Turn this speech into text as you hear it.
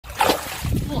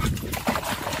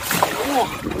哇，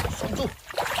守住！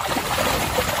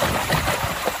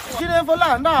今天风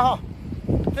浪很大哈，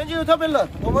天气又特别冷，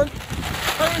我们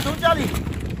特意从家里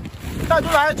带出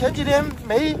来前几天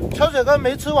秋水坑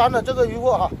没吃完的这个鱼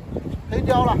货哈，黑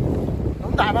鲷了，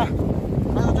龙胆了，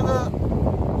还有这个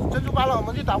珍珠斑了，我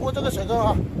们去打过这个水坑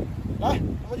哈。来，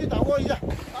我们去打过一下，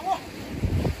打过，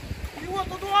鱼货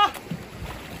多多啊！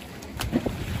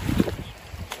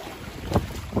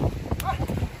来，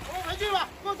我们回去吧，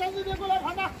过3、4天过来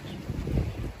盘它。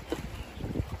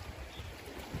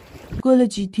过了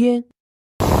几天，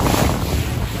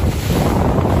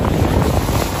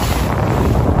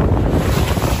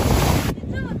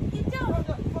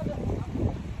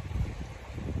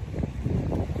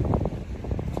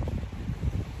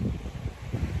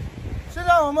现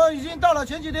在我们已经到了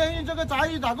前几天用这个杂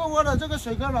鱼打过窝的这个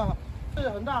水坑了，这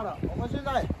个很大了。我们现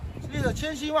在历了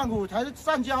千辛万苦才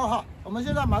上礁哈，我们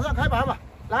现在马上开盘吧。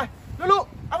来，露露、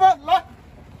阿峰来。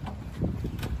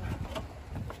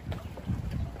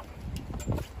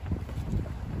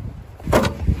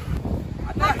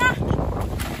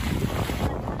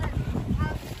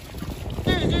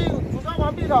这已经组装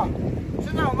完毕了，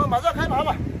现在我们马上开盘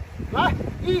吧。来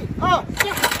，1、2、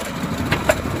下。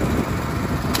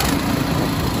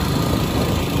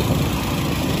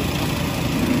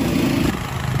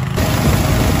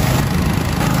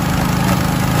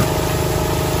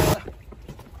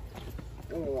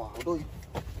哇，好多鱼！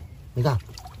你看，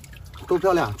多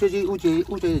漂亮！最近乌贼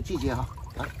的季节哈。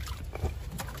来，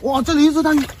哇，这里一只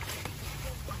大鱼！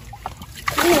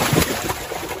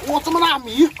哇，这么大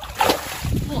米！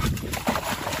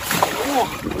哇，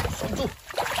守住！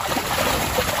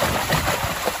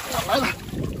哇，来了，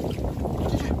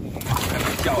继续！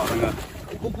叫啊，那个！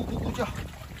咕叫！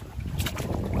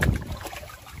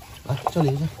来，这里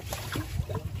一只！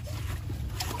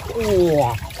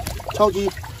哇，超级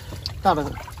大的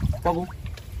包公！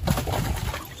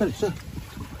这里是！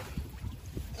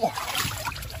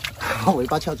哇，尾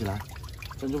巴翘起来，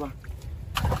珍珠斑！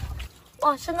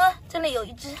哇，生哥，这里有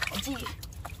一只好鲫鱼！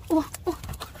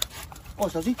哇，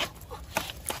小心！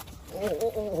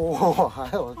哦，还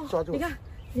有抓住！你看，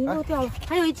零落掉了，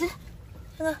还有一只，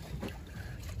生哥，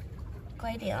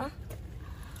快一点啊！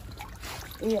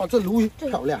哇，这鲈鱼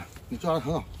漂亮，你抓的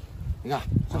很好。你看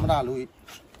这么大鲈鱼，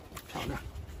漂亮。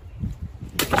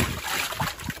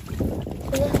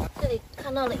生哥，这里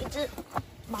看到了一只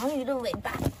鳗鱼的尾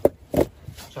巴，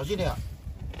小心点啊！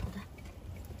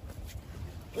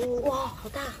哇，好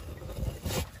大！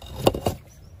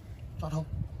抓头，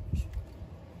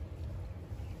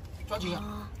抓紧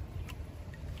啊！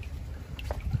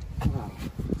哇，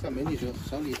在美女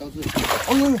手里都是，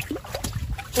哎呦，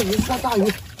这也是大鱼！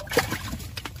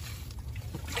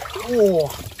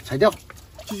哇，踩掉，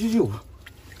啾！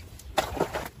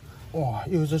哇，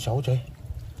又一只小乌贼，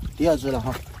第2只了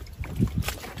哈。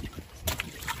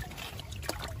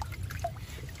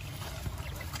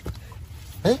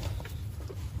哎，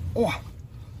哇，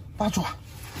八爪！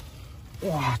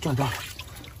哇，赚到了，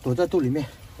躲在肚里面，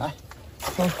来，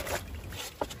收。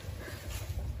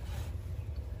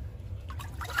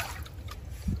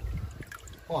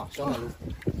哇，小奶鲈，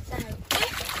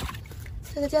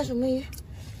这个叫什么鱼？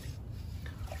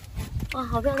哇，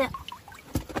好漂亮！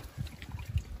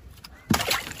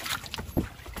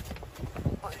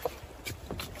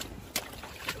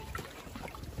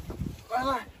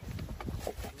来，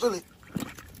这里，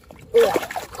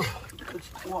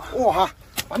哇，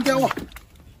环鲷啊！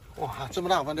哇，这么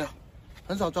大环鲷，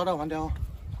很少抓到环鲷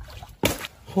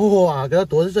哦。哇，给它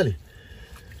躲在这里。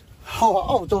哇，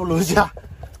澳洲龙虾，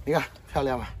你看漂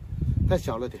亮吧？太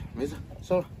小了点，没事，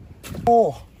收了。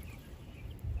哦，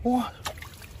哇，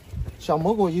小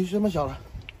魔鬼鱼这么小了，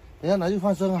等下拿去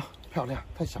放生啊，漂亮，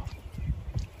太小了。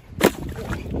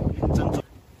真重。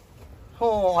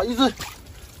哦，一只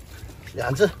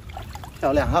，2只，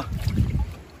漂亮哈！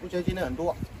乌贼今天很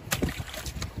多。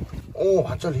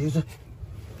哇，这里一只。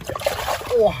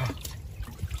哇，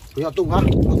不要动啊，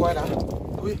乖乖的，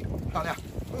喂，漂亮！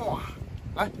哇，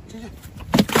来继续。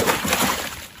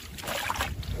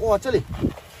哇，这里，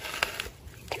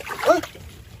哎，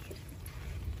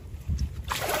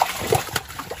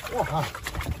哇，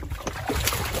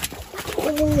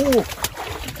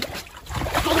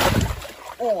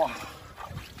哇，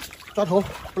抓头，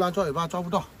不然抓尾巴抓不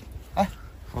到。来，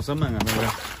好生猛啊，那个！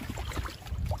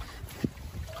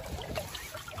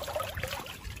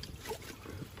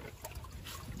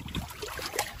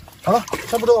好了，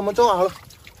差不多我们做好了，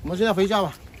我们现在回家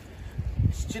吧。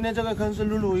今天这个坑是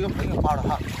露露一个朋友包的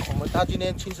哈，他今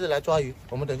天亲自来抓鱼，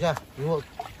我们等一下鱼货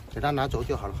给他拿走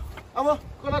就好了。阿峰，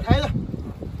过来抬着。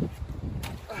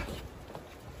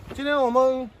今天我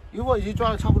们渔获已经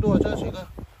抓的差不多了，这个水坑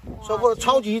收获了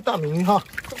超级大鲶鱼哈。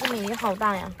这个鲶鱼好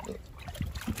大呀！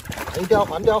黑鲷、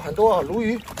黄鲷很多啊，鲈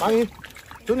鱼、鳗鱼，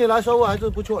总体来收获还是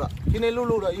不错的。今天露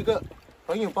露的一个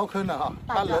朋友包坑了哈，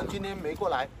他人今天没过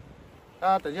来，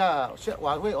他等下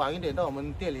会晚一点到我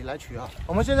们店里来取啊。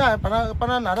我们现在帮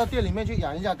他拿到店里面去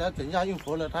养一下，等一下用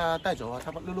活了他带走啊，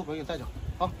他把露露朋友带走。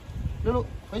好，露露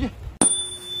回去。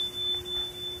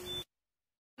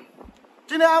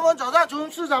今天阿峰早上从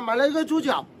市场买了一个猪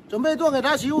脚，准备炖给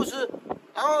他媳妇吃，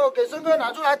然后给生哥拿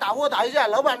出来打窝打一下。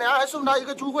老板娘还送他一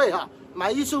个猪会哈，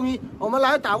买1送1。我们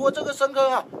来打窝这个生哥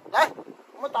啊，来，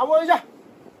我们打窝一下，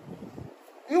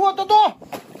鱼货多多，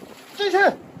进去，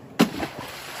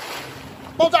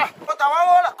爆炸！我打完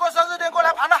窝了，过30天过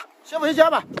来盘了，先回家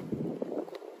吧。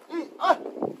1、2、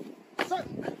3。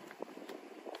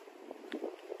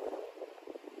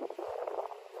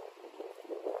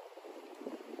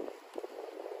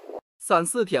3、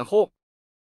4天后，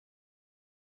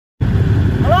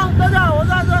好了，大家好，我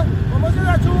是阿生，我们现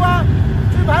在出发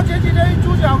去盘前几天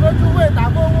猪脚跟猪肺打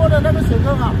过窝的那个水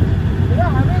坑啊。你看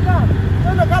海面上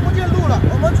真的看不见路了，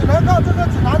我们只能靠这个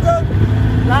指南针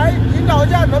来引导一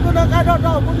下，能不能开到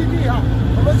目的地啊？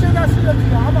我们现在试着起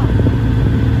航吧。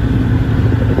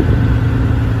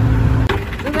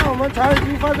现在我们船已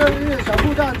经发生一点小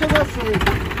故障，这个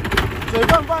水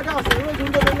分发酵，水会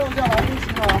从这边漏下来，不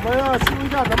行啊！我们要修一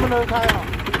下能不能开啊？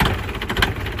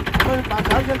我们把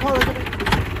船先靠在这边。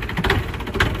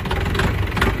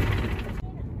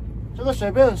这个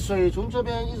水从这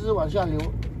边一直往下流，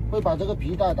会把这个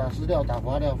皮带打湿掉、打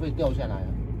滑掉，会掉下来啊。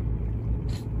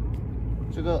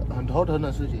这个很头疼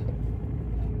的事情。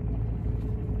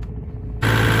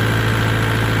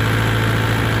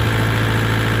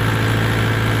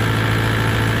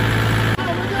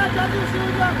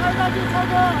开上去超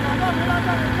过，老爸回来让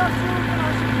人家修不能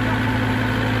修一下。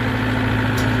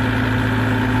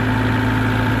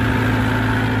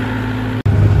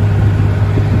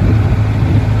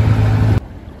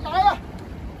来了，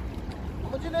我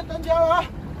们今天登江了啊！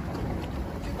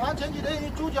去盘前几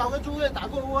天猪脚跟猪肺打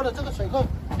过窝的这个水坑。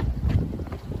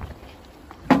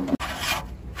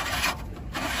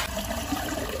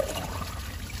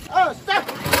2、3。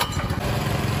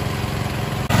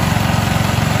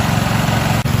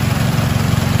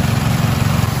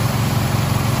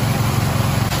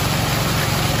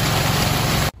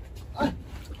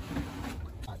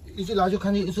一进来就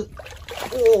看见一只，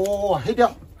哇，黑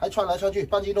鲷还窜来窜去，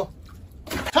半斤多，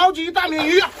超级大鲶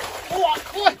鱼啊！哇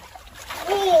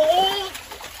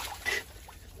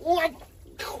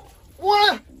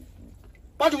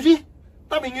，8、9斤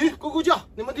大鲶鱼咕咕叫，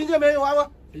你们听见没有啊？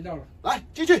听到了，来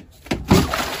进去。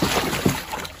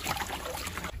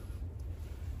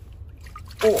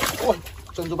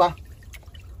珍珠斑，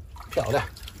漂亮，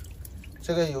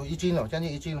这个有1斤了，将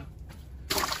近1斤了。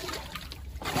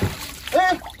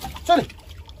哎，这里，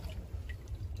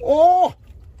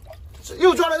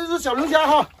又抓了一只小龙虾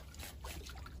哈，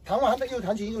弹完的又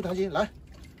弹琴，来，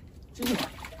进去。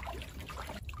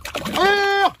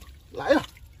哎呀，来了，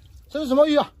这是什么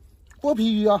鱼啊？剥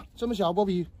皮鱼啊，这么小剥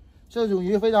皮鱼，这种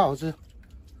鱼非常好吃。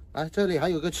来，这里还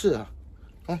有个刺啊，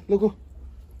来，露骨。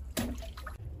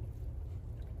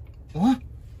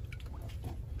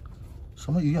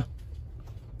什么鱼啊？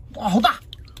哇，好大！哇，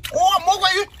魔鬼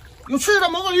鱼，有刺的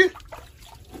魔鬼鱼。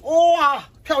哇，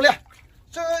漂亮！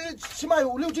这个起码有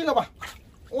5、6斤了吧？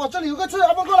哇，这里有个刺，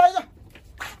阿峰过来一下。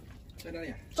在哪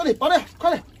里？这里，拔掉，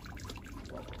快点！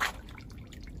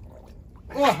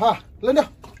哇哈，扔掉，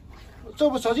这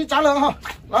不小心砸人哈！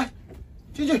来，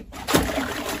进去。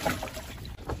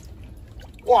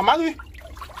哇，鳗鱼！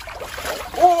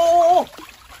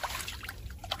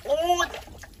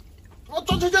我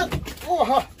钻进去！哇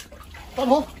哈，大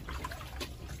头！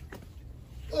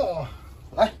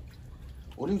来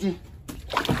，5、6斤，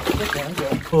这很久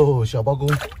哦，小包公，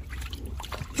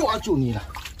抓住你了！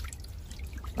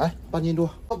来，半斤多，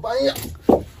哎呀，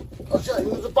现在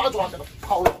有一只八爪给它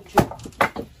跑出去。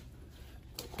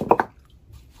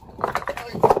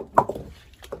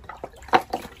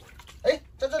哎，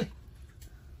在这里，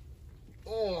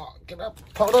哇，给它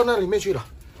跑到那里面去了，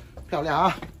漂亮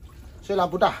啊！虽然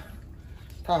不大，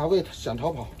它还会想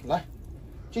逃跑。来，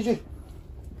继续。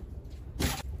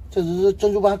这只是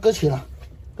珍珠斑搁浅了，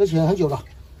搁浅很久了。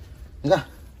你看，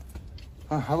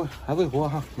啊，还会活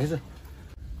哈，没事。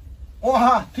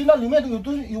哇，听到里面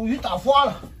有鱼打花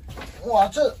了。哇，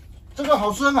这个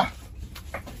好深啊！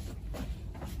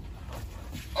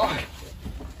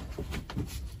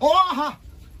哇哈，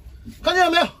看见了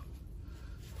没有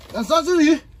？2、3只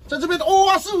鱼在这边，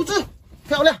哇，4、5只，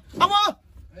漂亮！阿峰，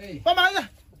哎，帮忙一下。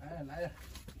哎，来了。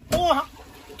哇，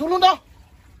屠龙刀，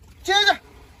接着。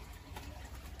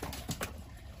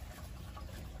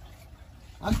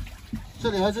啊，这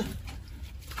里还是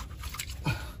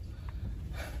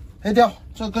黑鲷，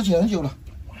这搁起很久了。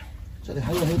这里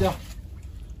还有黑鲷，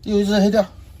又一只黑鲷。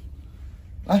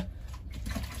来，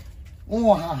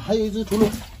哇，还有一只吐鲁。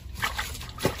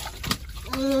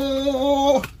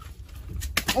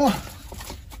哇，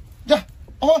呀，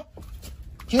哦，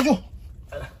接住。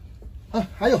啊，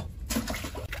还有。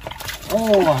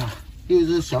哇，又一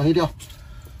只小黑鲷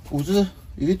，5只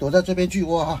鱼躲在这边聚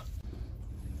窝哈。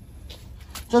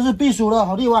这是避暑的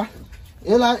好地方，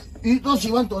原来鱼都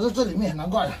喜欢躲在这里面，难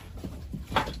怪了。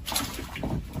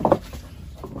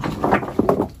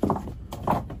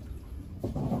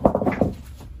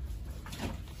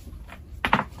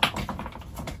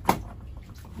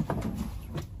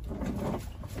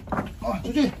啊，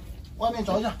出去，外面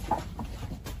找一下。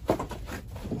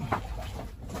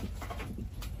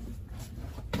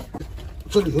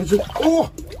这里有一只，哦，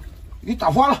鱼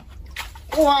打花了，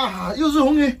哇，又是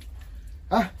红鱼。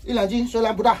啊，1、2斤，虽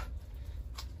然不大，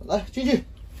来进去，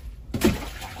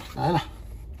来了，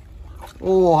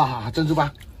哇，珍珠斑，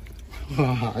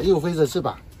哇，又飞着翅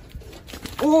膀，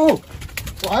哦，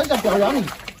我还想表扬你，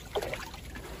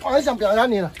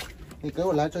了，你给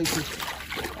我来这一只，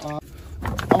啊，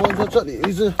然后说这里有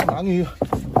一只鳗鱼，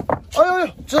哎呦呦，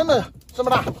真的这么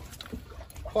大，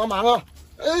花芒啊，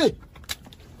哎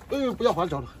呦，不要还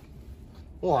手了，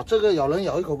哇，这个咬人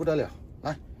咬一口不得了，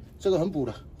来，这个很补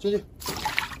的，进去。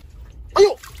哎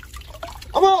呦，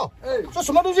阿伯，这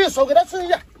什么东西？手给它吃一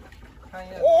下。看一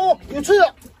下。哦，有刺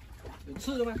啊！有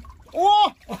刺的吗？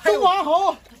哇，中华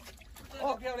猴，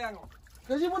好漂亮哦。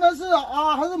可惜不能吃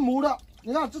啊，还是母的。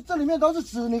你看这里面都是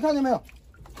籽，你看见没有？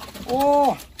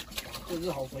哦，这只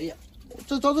好肥呀。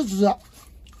这都是籽啊，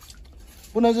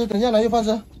不能吃，等一下来就放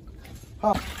生。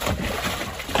好。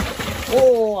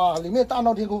哇，里面大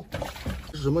闹天宫，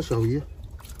这是什么小鱼？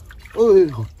哎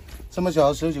呦，这么小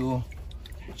的手酒。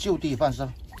就地放生，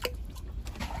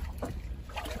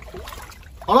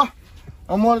好了，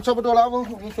我摸的差不多了，我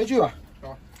们回去吧。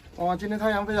哇，今天太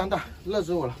阳非常大，热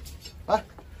死我了。来，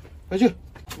回去。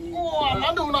哇，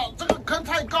难懂了，这个坑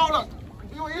太高了，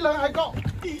比我1人还高。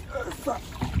1、2、3，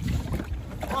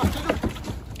哇，接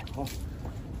住。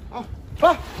好，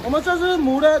来，我们这只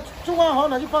母的中华猴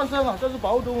拿去放生啊，这是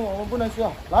保护动物，我们不能吃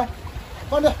啊。来，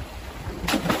放掉，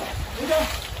回家。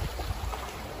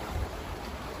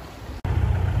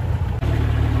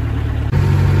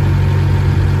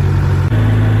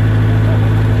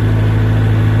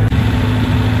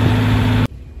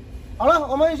好了，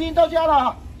我们已经到家了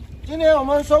哈。今天我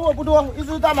们收获不多，一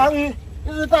只大鳗鱼，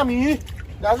一只大米鱼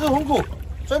，2只红骨，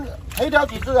黑鲷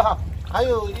几只哈，还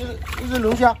有一只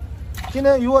龙虾。今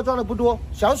天鱼货抓的不多，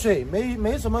小水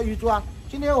没什么鱼抓。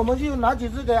今天我们就拿几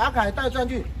只给阿凯带上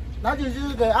去，拿几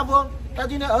只给阿峰，他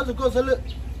今天儿子过生日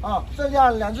啊，剩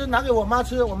下2只拿给我妈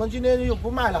吃。我们今天就不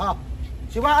卖了哈。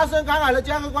喜欢阿生赶海的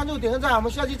加个关注，点个赞，我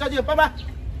们下期再见，拜拜。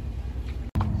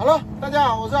好了，大家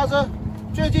好，我是阿生。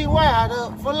最近外海的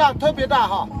风浪特别大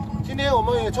哈，今天我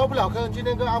们也抽不了坑。今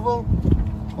天跟阿峰，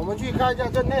我们去看一下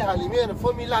这内海里面的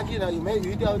风平浪静的有没有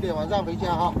鱼钓一点，晚上回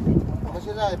家哈。我们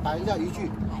现在摆一下渔具。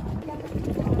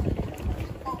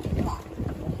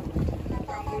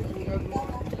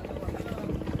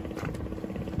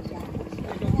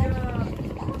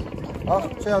好，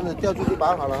这样子钓具就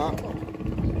摆好了啊。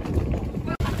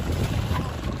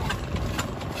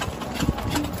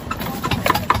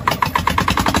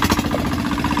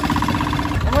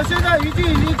现在渔具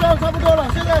已经抓差不多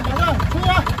了，现在马上出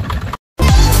发。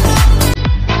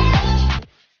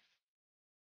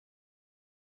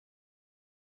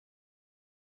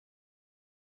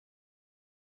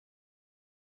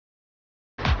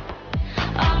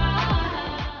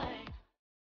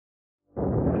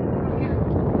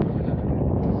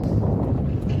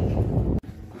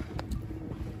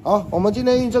好，我们今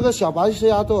天用这个小白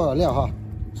虾做的料哈，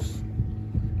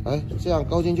来这样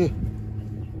勾进去。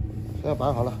现在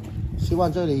摆好了，希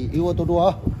望这里鱼货多多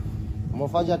啊！我们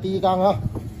放下第1竿啊，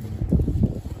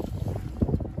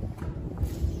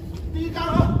第1竿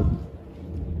啊！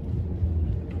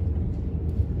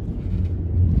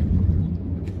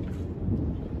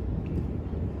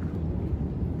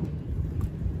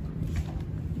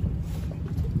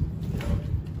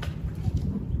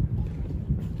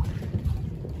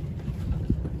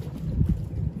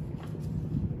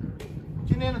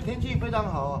今天的天气非常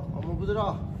好啊，我们不知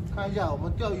道。看一下，我们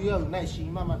钓鱼要有耐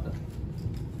心，慢慢等。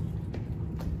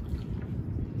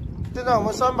现在我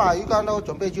们3把鱼竿都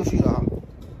准备就绪了啊，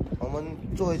我们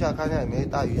做一下，看一下有没有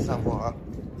大鱼上货啊。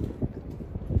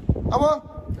阿峰，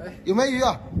有没有鱼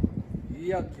啊？鱼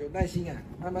要有耐心啊，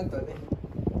慢慢等呢。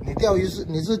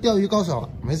你是钓鱼高手，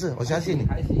没事，我相信你。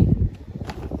还行。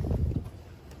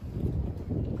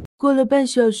过了半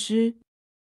小时，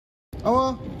阿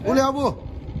翁，无聊不？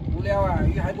无聊啊，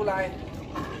鱼还不来，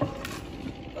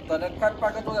我等了快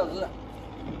8个多小时了。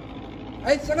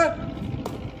哎，三哥，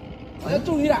我要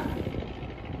中鱼了，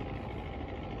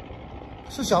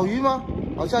是小鱼吗？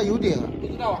好像有点啊。不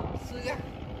知道啊，试一下。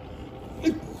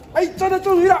哎，真的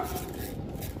中鱼了！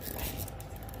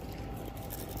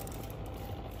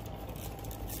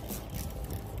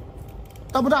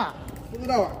大不大？不知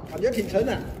道啊，感觉挺沉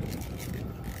的。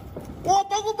哇，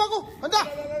包谷，很大！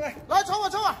来，来抽我，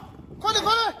快点！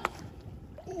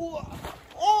哇，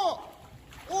哦，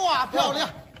哇，漂亮！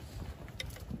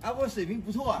阿波水平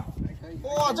不错啊，还可以。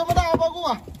哇，这么大包谷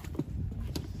啊！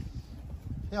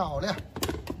漂亮！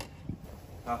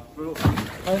好，叔叔。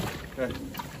哎，对。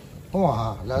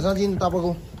哇，2、3斤大包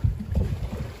谷。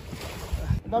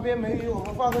那边没鱼，我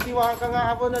们换个地方。刚刚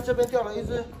阿峰在这边钓了一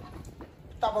只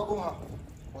大包谷哈，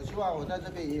我希望我在这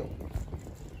边也有，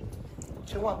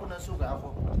千万不能输给阿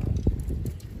峰。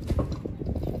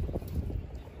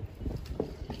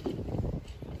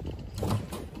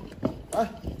哎，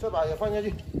这把也放下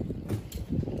去，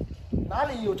哪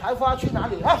里有财发去哪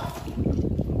里啊！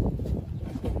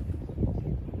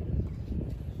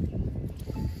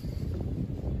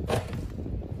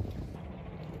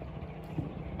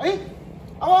哎，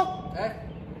阿峰，哎，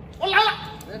我来了，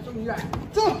来中鱼了。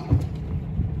中！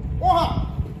哇，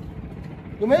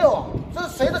有没有？这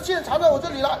是谁的线缠到我这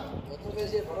里来？我这边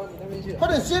线跑到你那边去了。快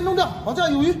点先弄掉，好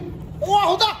像有鱼。哇，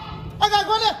好大！阿凯，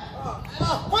快点！来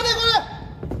了。快点！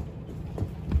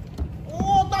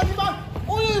哇，大金斑！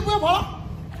哦呦，不要跑了！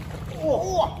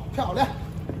哇，漂亮！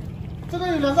这个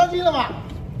有2、3斤了吧？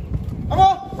阿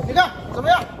峰，你看怎么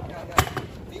样？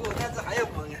比我那只还要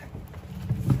猛啊！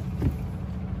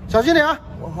小心点啊！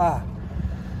哇，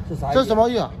这啥？这是什么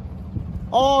鱼啊？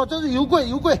哦，这是油桂。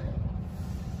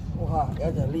哇，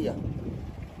颜色厉啊！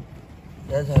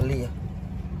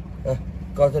哎，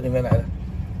高这里面来的。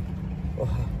哇！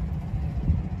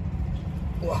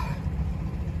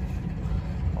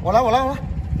我来。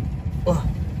哇！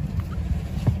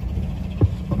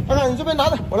阿凯，你这边拿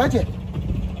着，我来捡。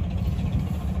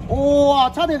哇，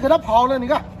差点给它跑了，你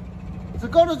看，只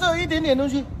勾了这有一点点东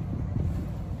西。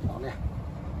漂亮！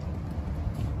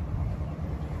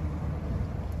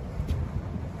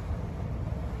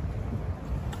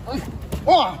哎，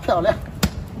哇，漂亮！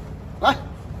来，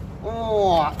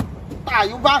哇，大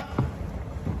油斑，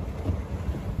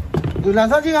有2、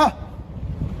3斤啊，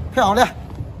漂亮！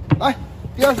来，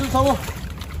第2次抽哦。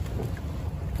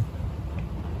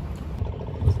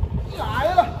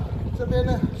来了，这边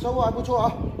呢收获还不错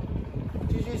啊，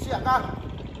继续下竿。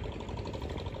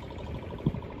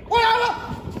我来了！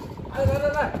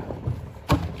来，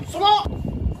什么？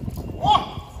哇！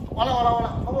完了，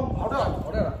他们跑掉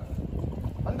了，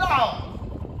很大哦。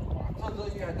哇，这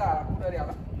只鱼很大，不得了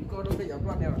了，鱼钩都被咬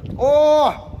断掉了。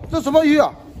哦，这什么鱼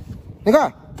啊？你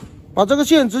看，把这个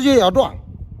线直接咬断。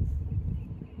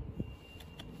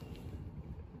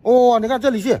哦，你看这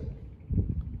里线，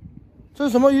这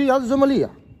是什么鱼？咬得这么利啊？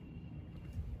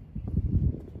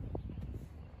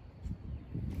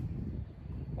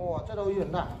哇，这头鱼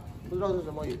很大，不知道是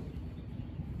什么鱼。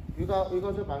鱼竿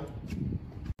这板。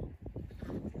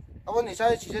阿峰，你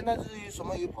猜几天那只鱼什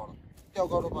么鱼跑了？钓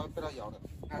高都被它咬了。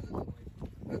那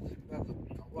是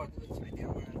搞不好就是彩钓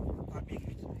啊，大鳖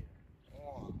鱼之类的。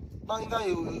哇，那应该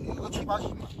有个7、8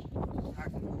斤吧。它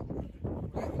可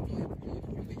能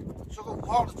这个5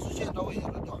号的直线都会有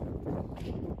得断，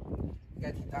应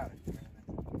该挺大的。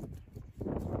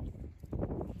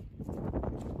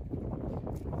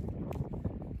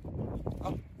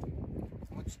好，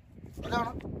我们亮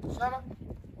了，下了，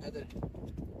在这里。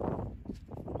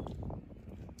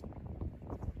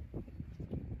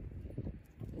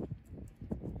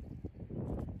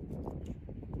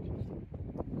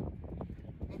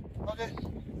OK。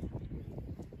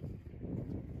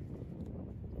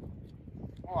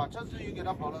哇，这只鱼给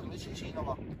它跑了，没信心了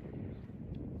吗？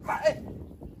来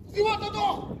1万多多！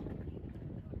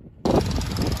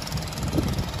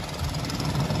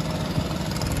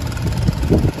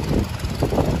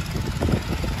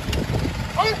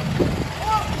哎，哇，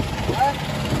来，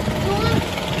有鱼！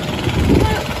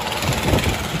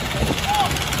什么？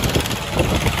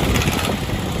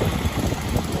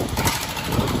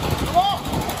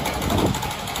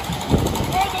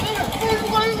在那边，过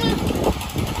来！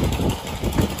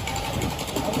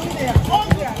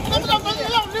这么大反正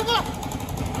要6个，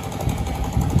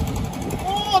哇，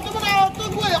这么大珍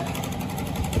贵啊！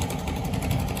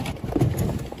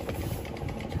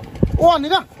哇，你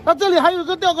看，它这里还有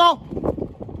个钓钩，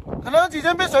可能几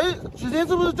天被水，几天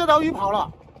是不是这条鱼跑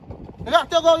了？你看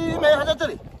钓钩鱼没还在这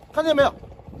里，看见没有？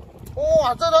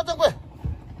哇，这条珍贵，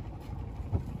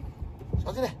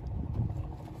小心点。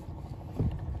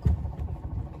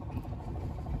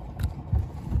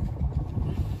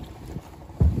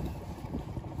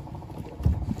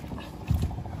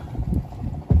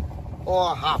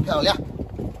哇哈，漂亮！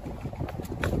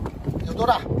有多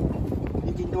大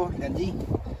？1斤多，2斤。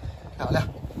漂亮！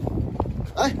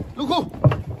哎，入库！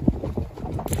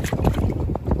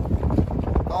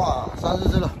哇，30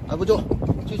只了，还不错，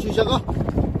继续下钩。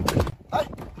来，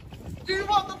希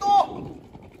望的多。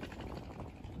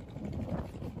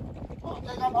哦，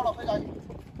这竿跑了，非常远。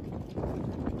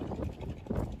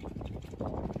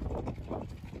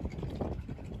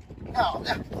漂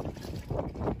亮！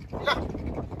你看，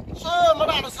这么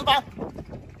大的石斑。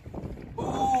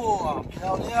哇，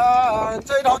漂亮！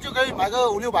这一头就可以买个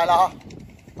500、600了哈。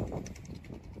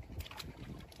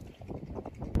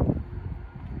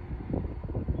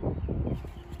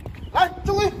来，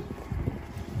注意！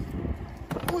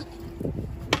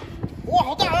哇，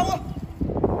好大啊！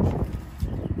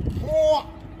哇！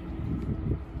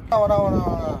大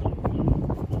了！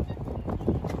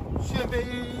线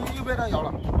又被它咬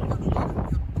了。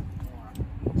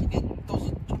今天都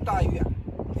是中大鱼啊，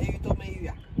没鱼都没鱼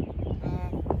啊。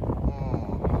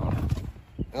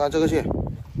你看这个线，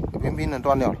平平的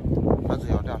断掉了，它只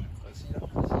咬掉了。可惜了。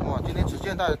哇，今天直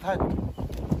线带的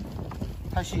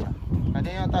太细了，改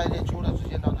天要带一点粗的直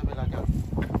线到这边来钓鱼。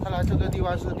看来这个地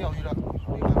方是钓鱼的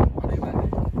地方。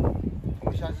我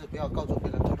们下次不要告诉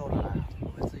别人偷偷的来，我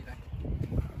们自己来。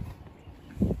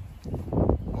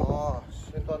哦，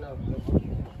线断掉了。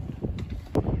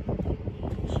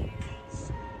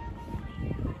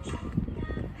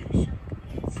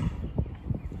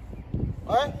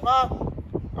喂，妈，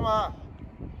干嘛？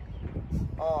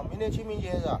哦，明天清明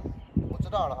节是吧？我知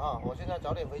道了啊，我现在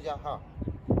早点回家哈。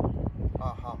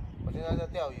啊好，我现在在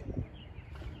钓鱼。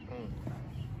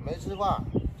没吃饭，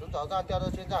从早上钓到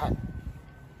现在。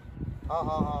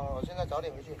好，我现在早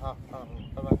点回去哈。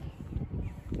拜拜。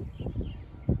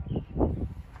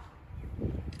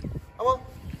阿峰，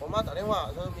我妈打电话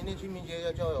说明天清明节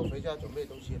要叫我回家准备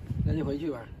东西。那就回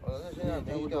去吧。那现在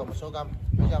没鱼钓，我们收竿，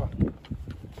回家吧。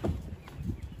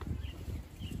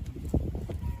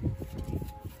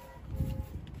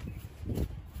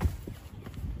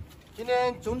今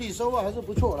天总体收获还是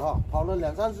不错的哈，跑了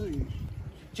2、3只鱼。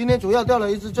今天主要钓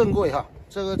了一只正贵哈，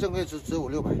这个正贵值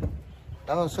500、600，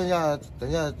然后剩下等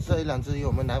一下这1、2只鱼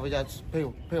我们拿回家吃配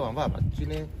晚饭吧。今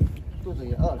天肚子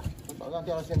也饿了，从早上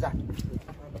钓到现在。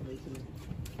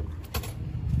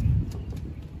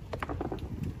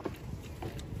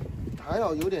还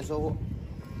好有点收获。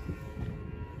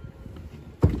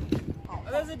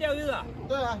这是钓鱼的。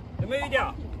对啊，有没有鱼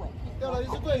钓？钓了一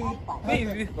只桂鱼。桂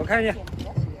鱼，我看一下。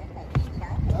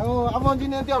然后阿峰今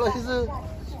天钓了一只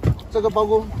这个包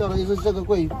公，钓了一只这个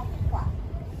桂鱼。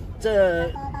这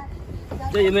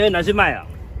有没有拿去卖啊？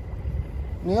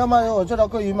你要卖我这条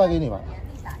桂鱼卖给你吧。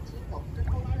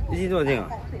1斤多少钱啊？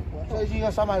这一斤要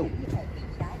350。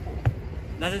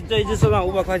那是这一只收上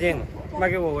500块钱，卖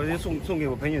给我，我就送给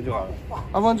我朋友就好了。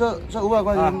阿峰，这500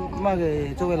块钱卖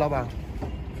给这位老板。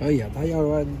可以啊，他要的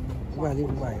话500就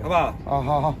500，好不好？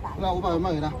好，那500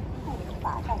卖给他。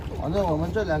反正我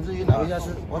们这2只鱼拿回家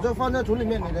吃，我就放在桶里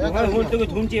面，你等下带回去。我这个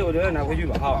桶借我都要拿回去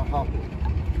吧。好。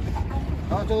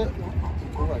然后这个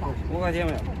500块钱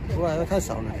没有？500太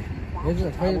少了。没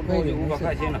事，可以500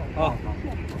块钱了啊。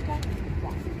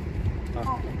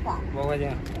500块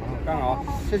钱，刚好。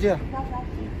谢谢。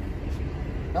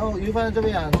然后鱼放在这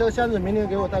边啊，这个箱子明天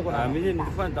给我带过来。明天你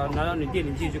拿到你店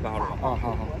里去就好了。好。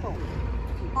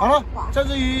好了，这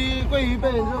只桂鱼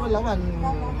被这位老板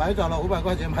买走了，500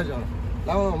块钱买走了。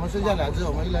然后我们剩下2只，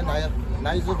我们一人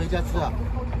拿1只回家吃啊。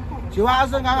喜欢阿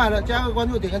生赶海的，加个关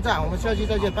注，点个赞，我们下期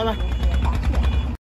再见，拜拜。